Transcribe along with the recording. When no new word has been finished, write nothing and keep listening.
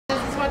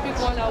what we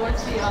call our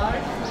CR.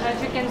 As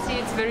you can see,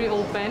 it's very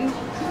open.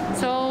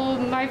 So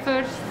my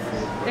first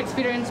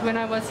experience when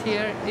I was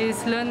here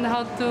is learn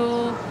how to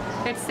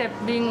accept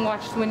being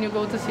watched when you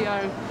go to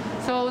CR.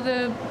 So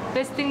the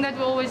best thing that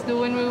we always do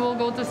when we will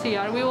go to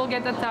CR, we will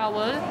get a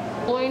towel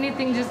or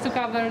anything just to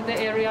cover the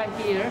area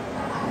here.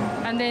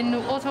 And then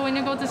also when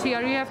you go to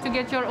CR, you have to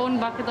get your own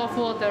bucket of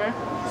water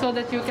so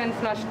that you can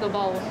flush the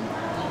bowl.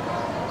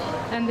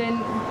 And then,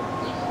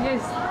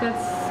 yes,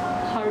 that's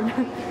hard.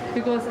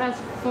 Because as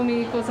for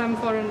me, because I'm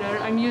foreigner,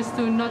 I'm used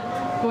to not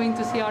going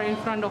to CR in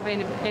front of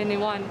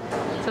anyone.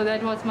 So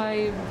that was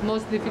my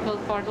most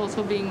difficult part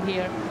also being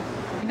here.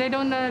 They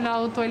don't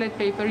allow toilet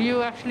paper.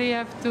 You actually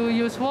have to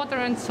use water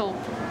and soap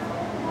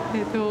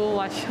to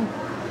wash.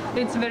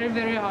 It's very,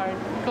 very hard.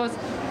 Because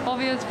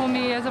obvious for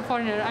me as a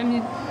foreigner,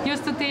 I'm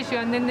used to tissue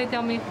and then they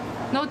tell me,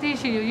 no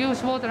tissue, you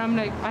use water. I'm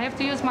like, I have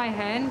to use my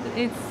hand.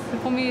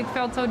 For me, it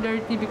felt so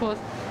dirty because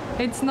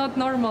it's not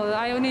normal.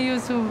 I only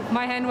use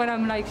my hand when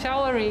I'm like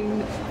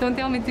showering. Don't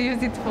tell me to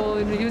use it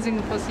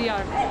for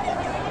CR.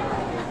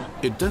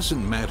 It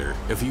doesn't matter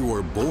if you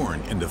were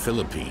born in the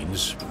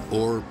Philippines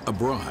or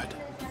abroad.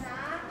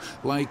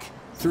 Like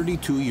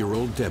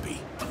 32-year-old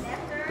Debbie.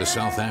 The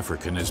South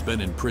African has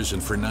been in prison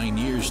for 9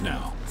 years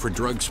now for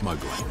drug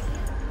smuggling.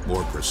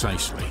 More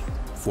precisely,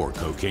 for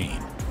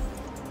cocaine.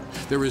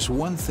 There is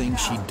one thing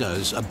she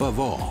does above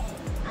all: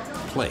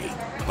 play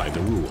by the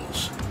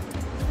rules.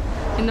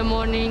 In the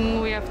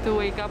morning, we have to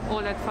wake up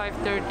all at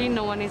 5:30.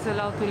 No one is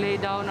allowed to lay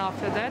down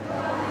after that.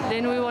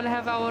 Then we will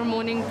have our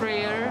morning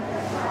prayer.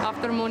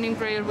 After morning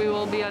prayer, we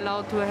will be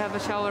allowed to have a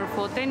shower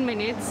for 10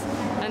 minutes.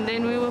 And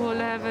then we will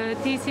have a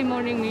TC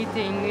morning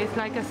meeting. It's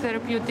like a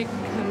therapeutic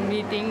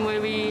meeting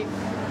where we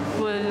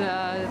will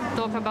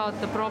talk about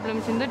the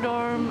problems in the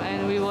dorm,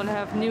 and we will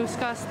have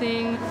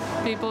newscasting,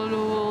 people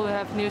who will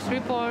have news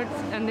reports,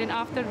 and then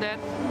after that,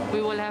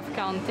 we will have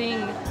counting.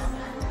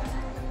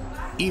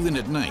 Even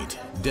at night,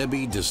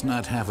 Debbie does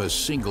not have a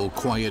single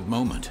quiet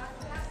moment.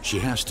 She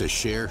has to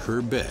share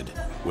her bed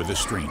with a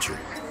stranger.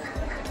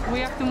 We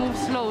have to move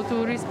slow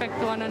to respect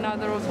one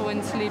another also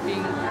when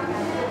sleeping.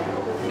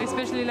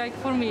 Especially like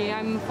for me,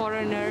 I'm a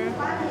foreigner.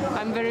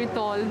 I'm very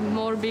tall,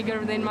 more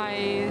bigger than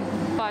my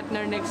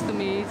partner next to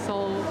me.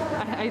 So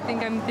I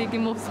think I'm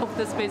taking most of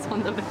the space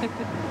on the bed.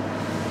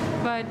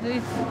 But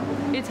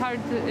it's hard,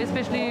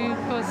 especially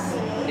because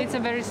it's a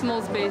very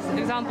small space.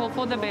 Example,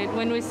 for the bed,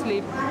 when we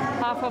sleep,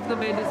 half of the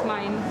bed is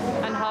mine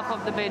and half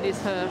of the bed is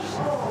hers.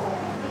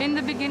 In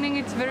the beginning,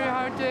 it's very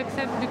hard to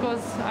accept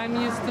because I'm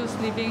used to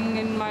sleeping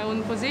in my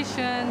own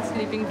position,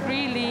 sleeping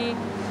freely.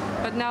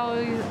 But now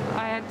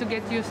I had to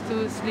get used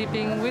to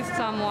sleeping with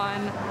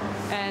someone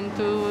and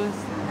to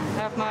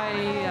have my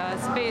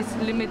space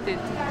limited.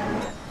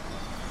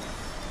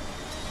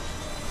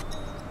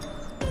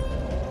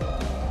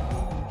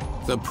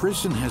 The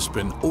prison has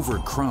been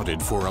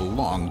overcrowded for a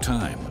long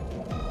time,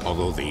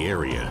 although the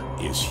area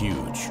is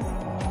huge.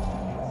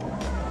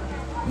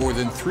 More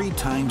than 3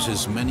 times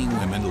as many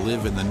women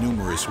live in the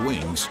numerous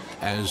wings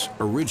as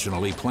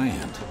originally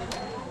planned.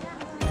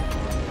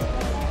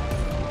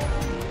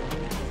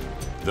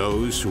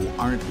 Those who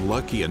aren't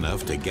lucky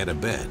enough to get a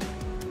bed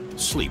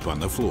sleep on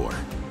the floor.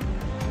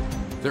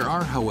 There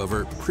are,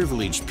 however,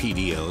 privileged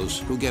PDLs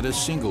who get a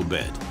single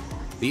bed,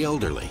 the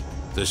elderly,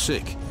 the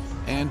sick,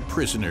 and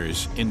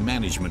prisoners in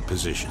management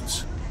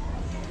positions.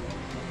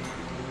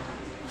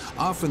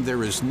 Often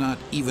there is not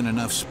even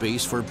enough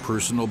space for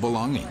personal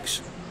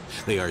belongings.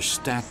 They are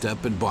stacked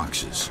up in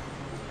boxes,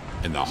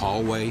 in the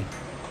hallway,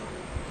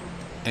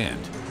 and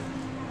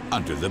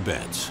under the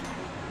beds.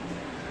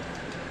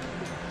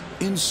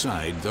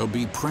 Inside, there'll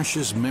be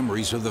precious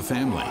memories of the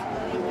family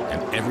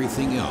and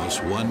everything else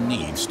one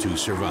needs to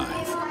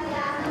survive.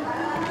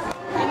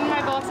 In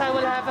my box, I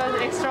will have an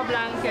extra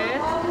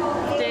blanket,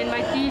 then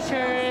my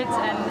t-shirts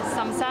and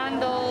some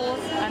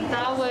sandals and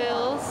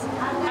towels.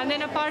 And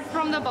then apart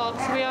from the box,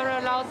 we are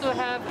allowed to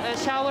have a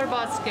shower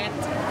basket,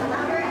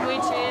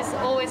 which is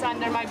always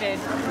under my bed.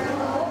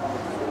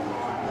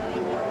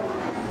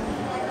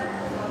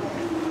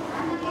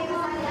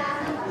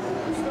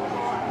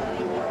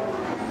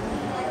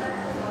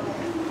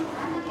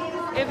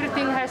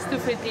 Everything has to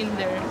fit in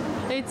there.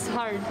 It's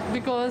hard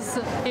because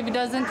if it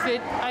doesn't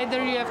fit,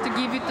 either you have to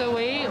give it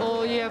away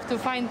or you have to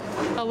find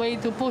a way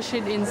to push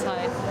it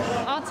inside.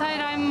 Outside,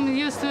 I'm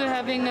used to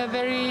having a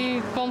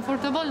very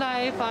comfortable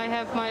life. I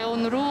have my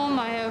own room,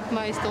 I have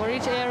my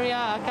storage area,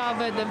 a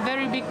cupboard, a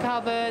very big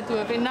cupboard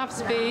with enough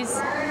space.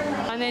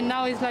 And then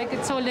now it's like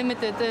it's so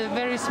limited, a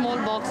very small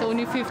box,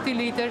 only 50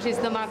 liters is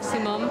the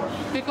maximum.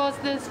 Because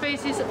the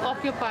space is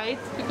occupied,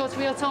 because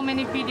we have so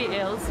many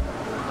PDLs.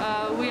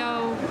 We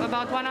are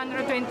about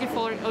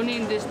 124 only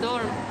in this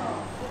dorm.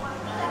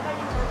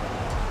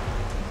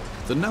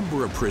 The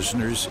number of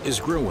prisoners is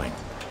growing,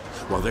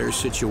 while their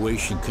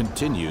situation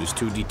continues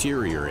to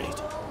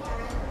deteriorate.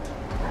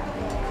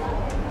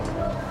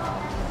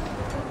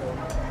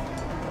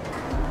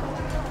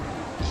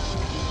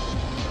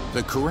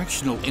 The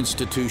Correctional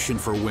Institution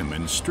for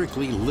Women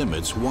strictly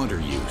limits water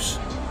use.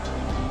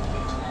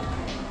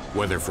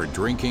 Whether for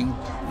drinking,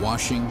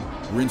 washing,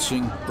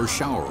 rinsing, or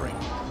showering.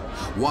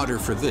 Water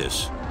for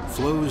this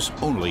flows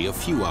only a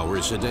few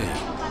hours a day.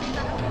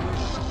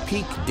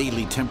 Peak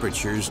daily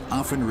temperatures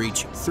often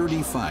reach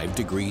 35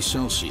 degrees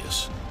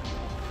Celsius.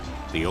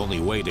 The only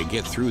way to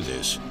get through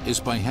this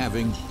is by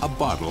having a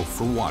bottle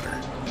for water.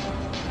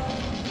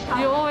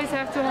 You always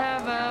have to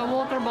have a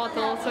water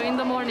bottle, so in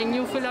the morning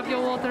you fill up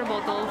your water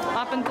bottle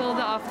up until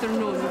the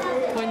afternoon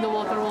when the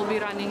water will be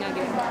running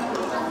again.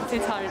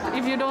 It's hard.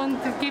 If you don't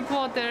keep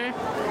water,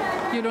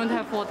 you don't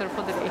have water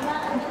for the day.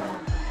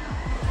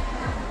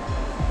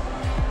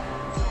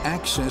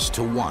 Access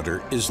to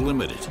water is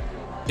limited.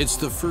 It's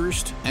the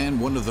first and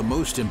one of the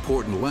most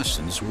important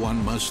lessons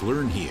one must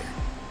learn here,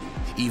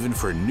 even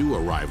for new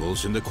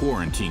arrivals in the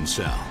quarantine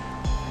cell.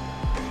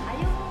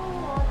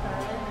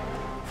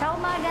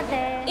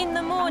 In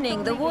the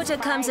morning, the water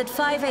comes at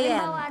 5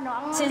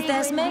 a.m. Since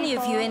there's many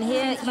of you in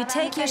here, you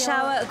take your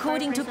shower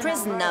according to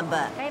prison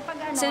number.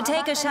 So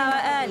take a shower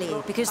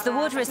early, because the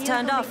water is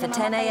turned off at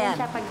 10 a.m.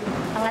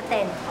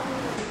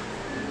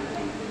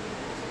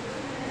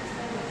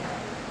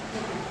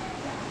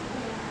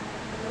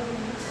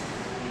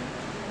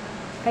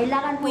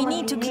 We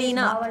need to clean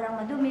up.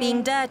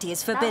 Being dirty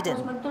is forbidden.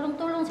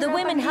 The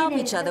women help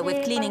each other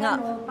with cleaning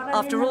up.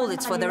 After all,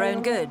 it's for their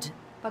own good.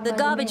 The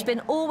garbage bin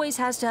always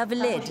has to have a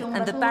lid,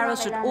 and the barrel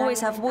should always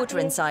have water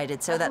inside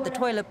it so that the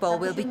toilet bowl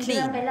will be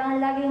clean.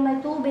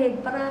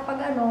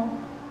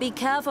 Be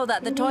careful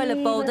that the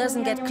toilet bowl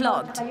doesn't get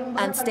clogged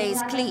and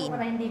stays clean.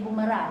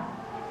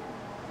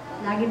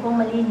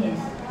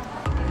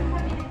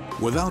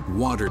 Without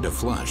water to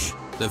flush,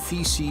 the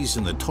feces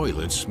in the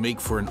toilets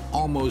make for an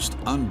almost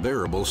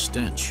unbearable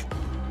stench.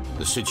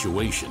 The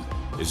situation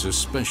is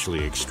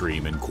especially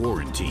extreme in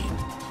quarantine.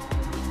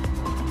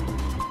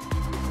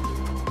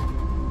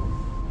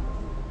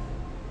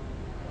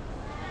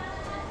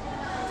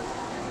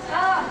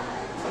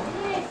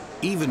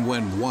 Even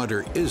when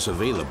water is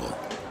available,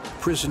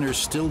 prisoners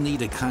still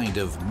need a kind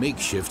of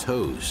makeshift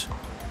hose.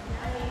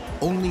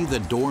 Only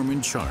the dorm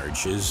in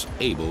charge is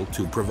able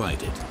to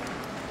provide it.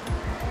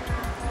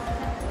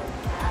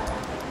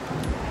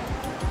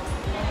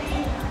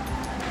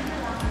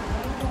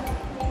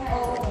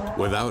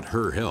 Without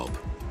her help,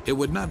 it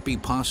would not be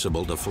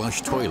possible to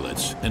flush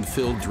toilets and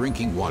fill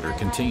drinking water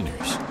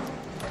containers.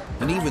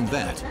 And even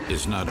that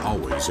is not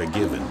always a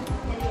given.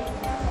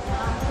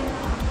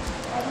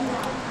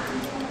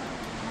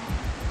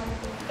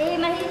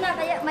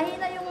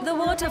 The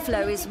water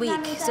flow is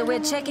weak, so we're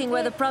checking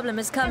where the problem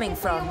is coming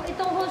from.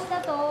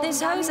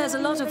 This hose has a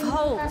lot of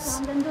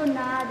holes.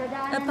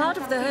 A part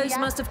of the hose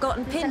must have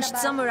gotten pinched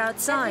somewhere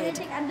outside.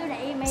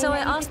 So I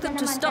asked them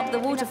to stop the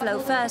water flow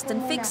first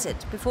and fix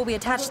it before we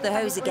attach the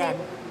hose again.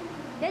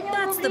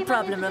 That's the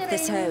problem of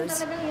this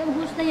hose.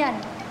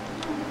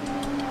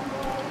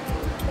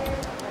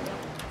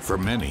 For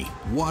many,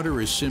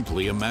 water is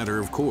simply a matter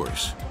of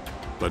course.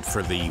 But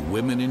for the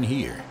women in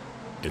here,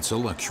 it's a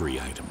luxury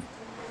item.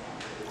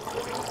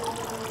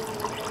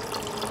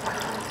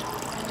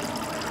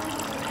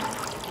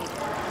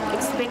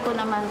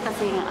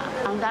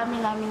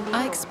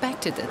 I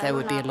expected that there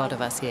would be a lot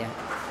of us here,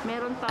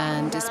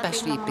 and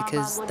especially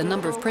because the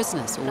number of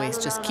prisoners always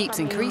just keeps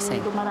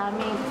increasing.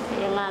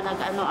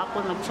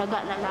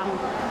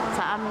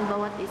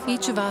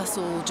 Each of us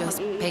all just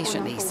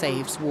patiently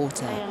saves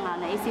water.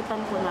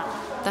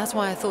 That's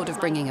why I thought of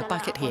bringing a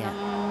bucket here,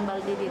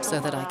 so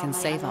that I can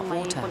save up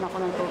water.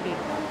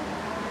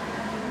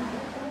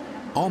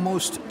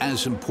 Almost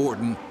as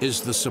important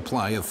is the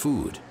supply of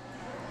food,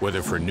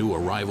 whether for new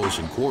arrivals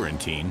in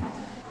quarantine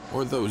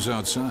or those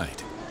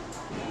outside.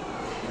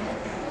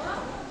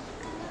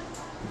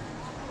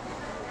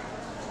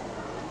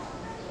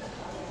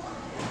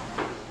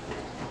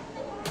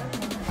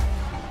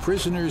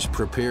 Prisoners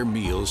prepare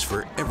meals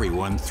for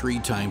everyone 3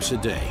 times a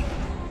day.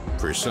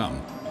 For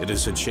some, it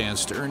is a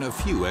chance to earn a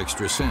few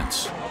extra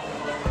cents.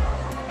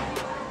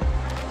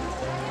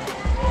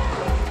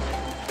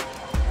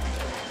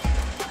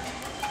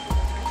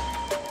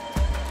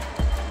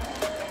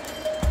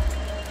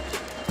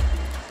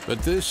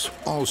 But this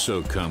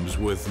also comes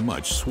with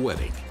much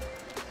sweating.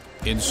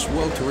 In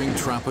sweltering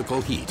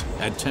tropical heat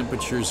at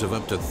temperatures of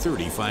up to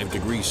 35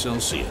 degrees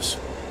Celsius.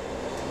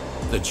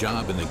 The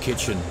job in the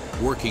kitchen,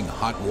 working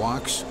hot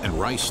woks and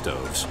rice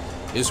stoves,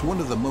 is one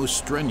of the most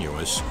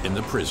strenuous in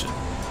the prison.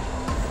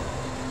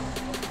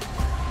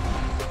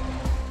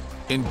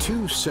 In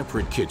 2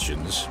 separate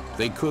kitchens,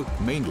 they cook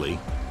mainly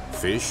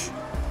fish,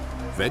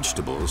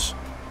 vegetables,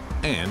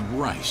 and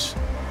rice.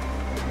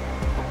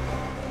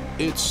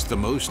 It's the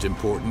most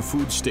important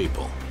food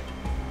staple.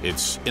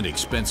 It's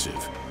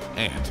inexpensive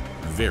and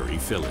very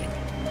filling.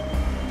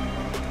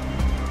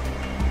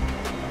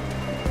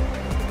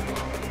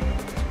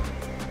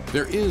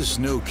 There is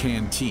no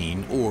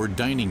canteen or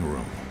dining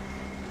room.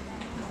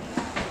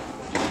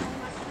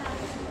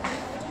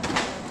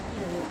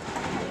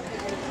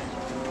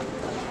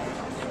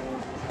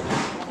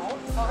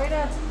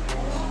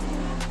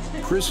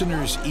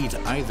 Prisoners eat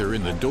either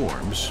in the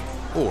dorms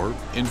or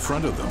in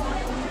front of them.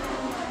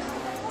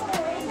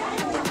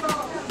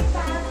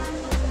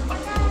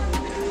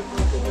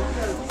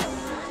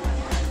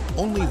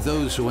 Only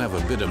those who have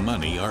a bit of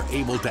money are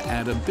able to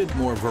add a bit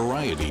more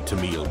variety to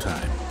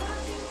mealtime.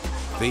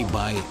 They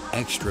buy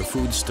extra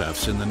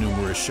foodstuffs in the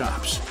numerous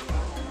shops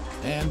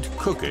and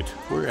cook it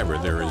wherever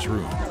there is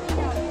room.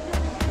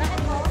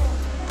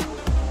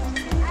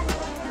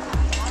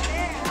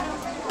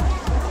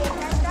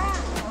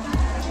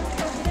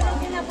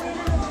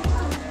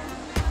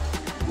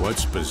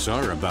 What's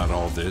bizarre about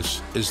all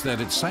this is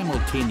that it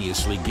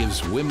simultaneously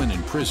gives women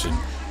in prison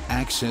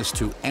access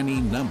to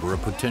any number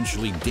of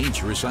potentially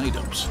dangerous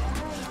items,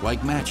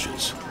 like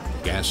matches,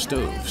 gas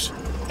stoves,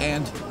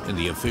 and, in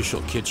the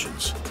official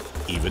kitchens,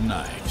 even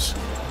knives.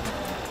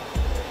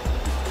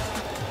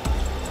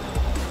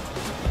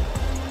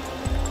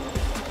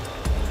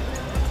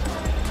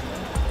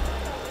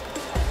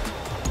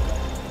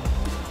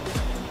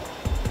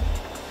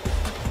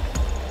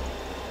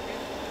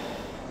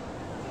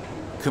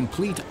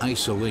 Complete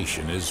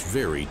isolation is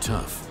very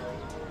tough,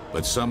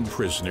 but some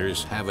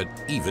prisoners have it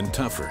even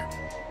tougher,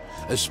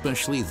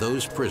 especially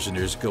those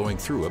prisoners going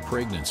through a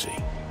pregnancy.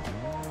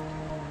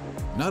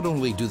 Not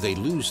only do they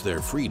lose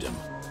their freedom,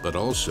 but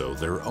also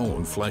their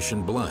own flesh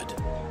and blood.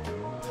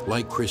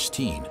 Like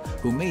Christine,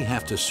 who may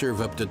have to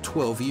serve up to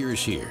 12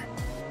 years here.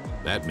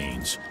 That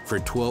means for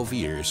 12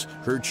 years,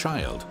 her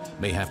child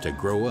may have to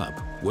grow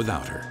up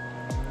without her.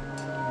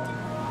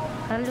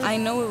 I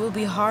know it will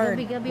be hard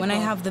when I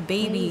have the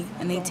baby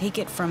and they take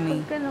it from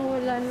me.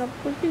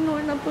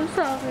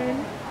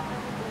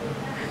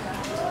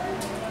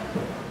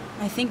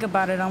 I think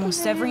about it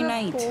almost every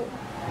night.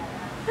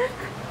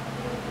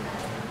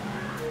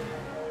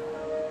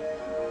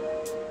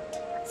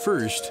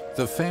 First,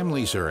 the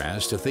families are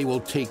asked if they will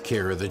take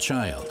care of the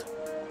child.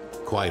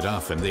 Quite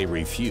often they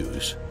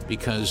refuse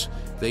because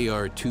they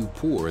are too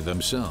poor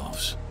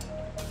themselves.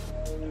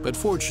 But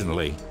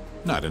fortunately,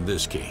 not in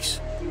this case.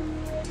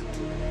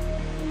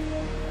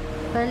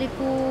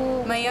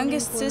 My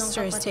youngest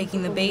sister is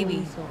taking the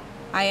baby.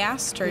 I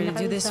asked her to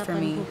do this for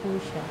me.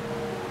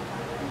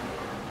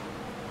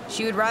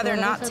 She would rather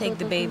not take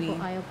the baby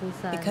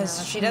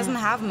because she doesn't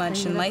have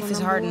much and life is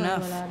hard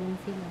enough.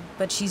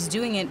 But she's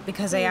doing it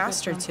because I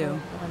asked her to.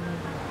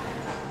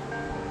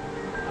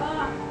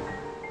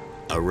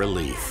 A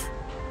relief.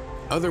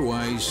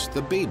 Otherwise,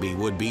 the baby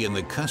would be in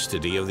the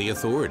custody of the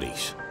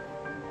authorities.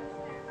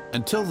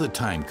 Until the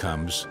time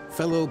comes,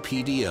 fellow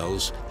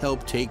PDLs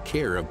help take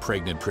care of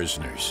pregnant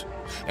prisoners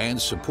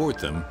and support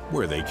them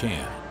where they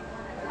can.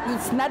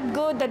 It's not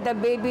good that the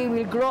baby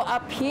will grow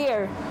up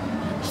here,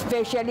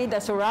 especially the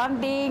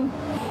surrounding.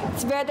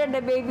 It's better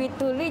the baby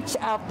to reach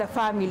out the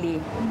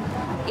family.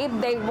 If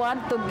they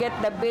want to get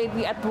the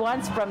baby at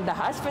once from the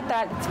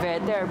hospital, it's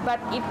better.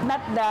 But if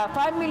not, the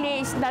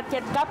family is not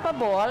yet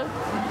capable,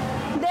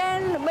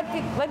 then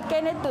what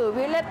can I do?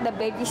 We let the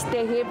baby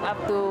stay here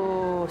up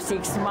to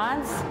 6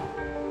 months.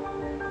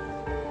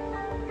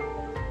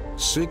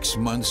 6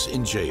 months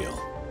in jail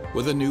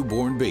with a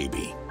newborn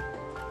baby.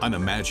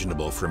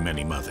 Unimaginable for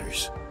many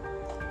mothers.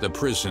 The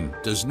prison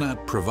does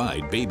not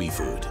provide baby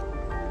food.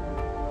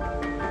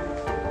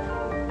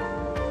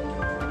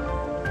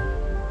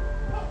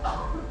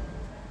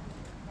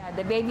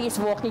 The baby is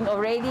walking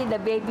already, the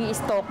baby is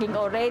talking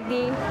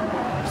already.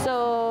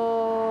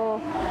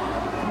 So,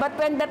 but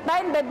when the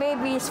time the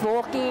baby is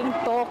walking,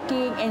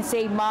 talking, and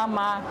say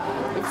mama,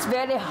 it's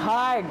very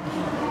hard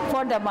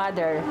for the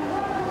mother.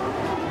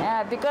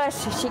 Because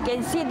she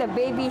can see the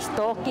baby is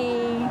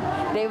talking,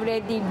 they're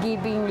already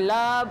giving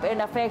love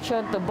and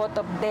affection to both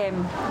of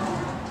them.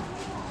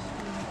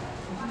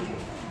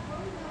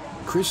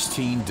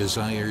 Christine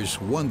desires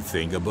one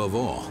thing above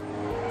all,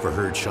 for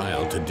her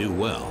child to do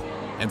well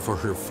and for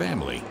her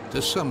family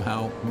to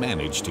somehow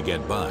manage to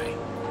get by.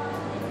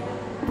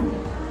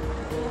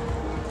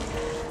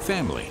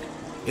 Family.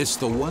 It's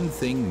the one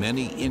thing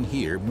many in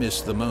here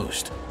miss the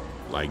most,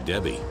 like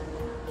Debbie.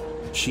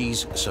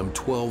 She's some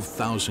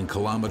 12,000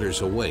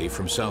 kilometers away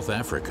from South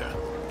Africa,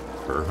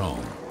 her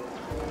home.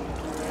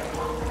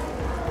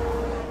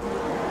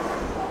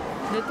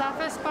 The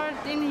toughest part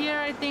in here,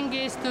 I think,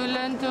 is to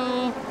learn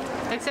to,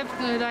 except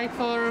like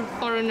for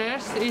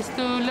foreigners, is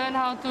to learn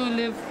how to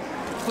live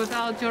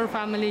without your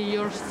family.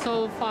 You're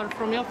so far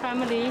from your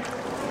family.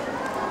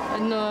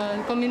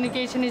 And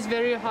communication is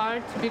very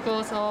hard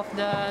because of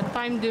the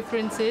time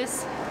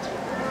differences.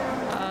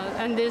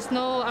 And there's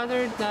no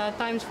other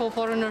times for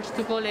foreigners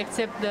to call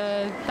except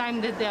the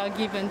time that they are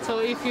given. So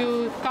if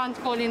you can't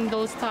call in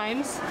those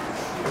times,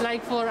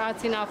 like for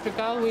us in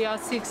Africa, we are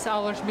 6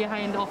 hours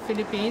behind of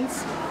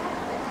Philippines.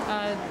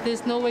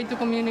 There's no way to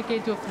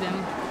communicate with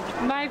them.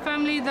 My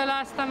family, the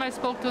last time I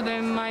spoke to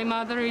them, my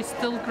mother is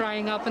still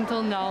crying up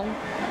until now.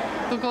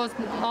 Because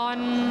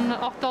on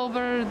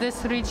October,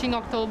 reaching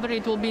October,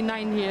 it will be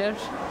 9 years.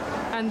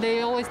 And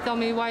they always tell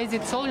me, why is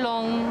it so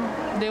long?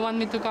 They want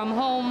me to come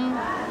home.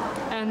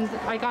 And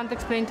I can't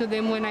explain to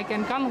them when I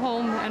can come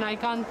home, and I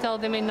can't tell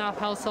them enough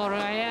how sorry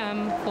I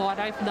am for what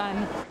I've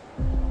done.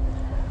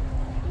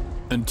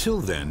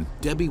 Until then,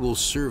 Debbie will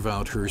serve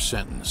out her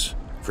sentence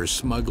for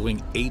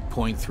smuggling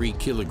 8.3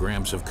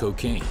 kilograms of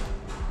cocaine.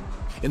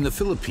 In the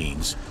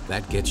Philippines,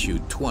 that gets you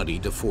 20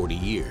 to 40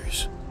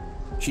 years.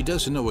 she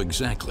doesn't know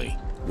exactly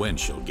when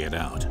she'll get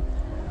out.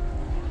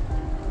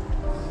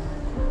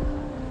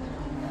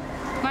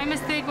 My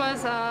mistake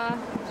was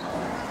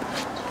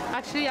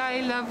actually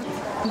I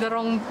loved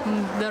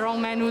the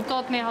wrong man who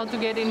taught me how to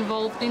get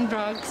involved in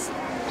drugs.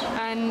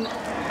 And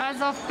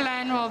as of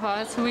plan of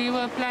us, we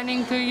were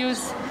planning to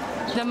use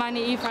the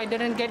money, if I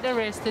didn't get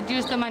arrested,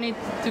 use the money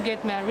to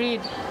get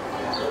married.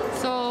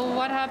 So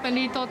what happened,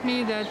 he taught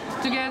me that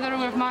together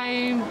with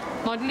my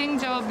modeling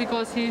job,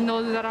 because he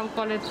knows that I'm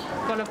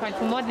qualified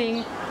for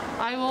modeling,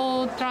 I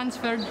will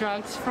transfer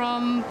drugs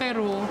from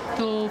Peru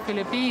to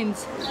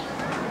Philippines.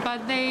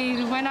 But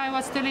when I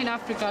was still in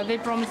Africa, they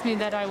promised me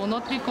that I will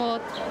not be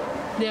caught.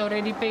 They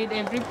already paid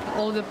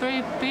all the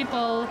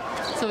people,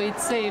 so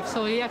it's safe.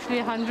 So he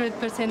actually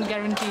 100%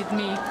 guaranteed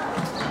me.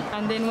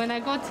 And then when I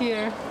got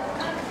here,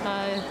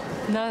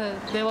 no,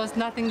 there was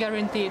nothing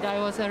guaranteed. I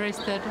was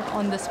arrested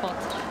on the spot.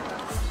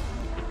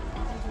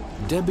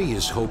 Debbie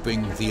is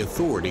hoping the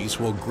authorities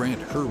will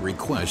grant her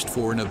request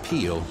for an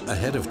appeal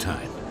ahead of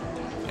time,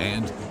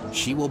 and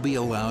she will be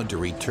allowed to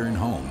return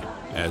home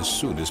as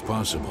soon as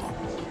possible.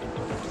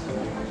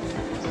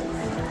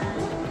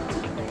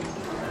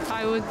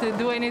 I would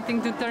do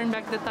anything to turn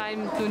back the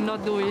time to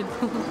not do it.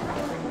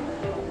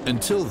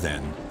 Until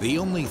then, the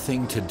only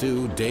thing to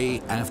do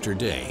day after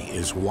day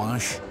is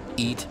wash,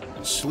 eat,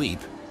 sleep,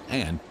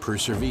 and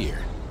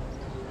persevere.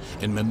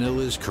 In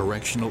Manila's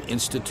Correctional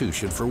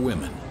Institution for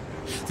Women,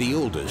 the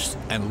oldest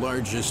and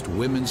largest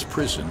women's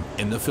prison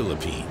in the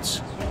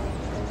Philippines.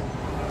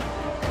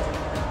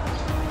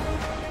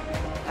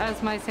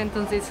 As my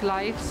sentence is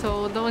life,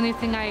 so the only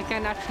thing I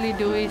can actually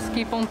do is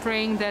keep on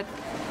praying that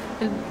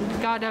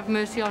God have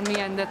mercy on me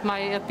and that my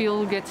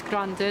appeal gets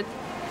granted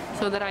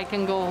so that I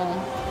can go home.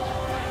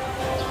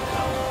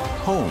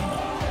 Home.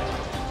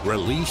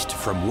 Released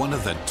from one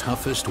of the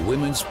toughest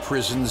women's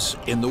prisons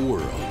in the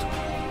world.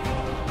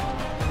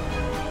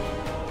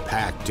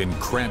 Packed in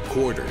cramped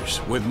quarters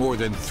with more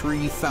than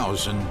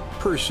 3,000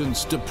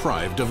 persons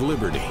deprived of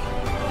liberty.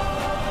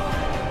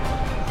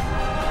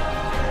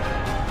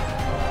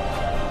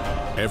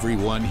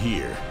 Everyone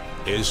here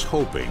is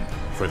hoping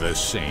for the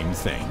same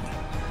thing.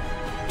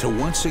 To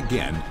once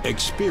again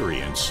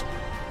experience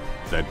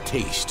the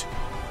taste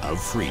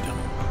of freedom.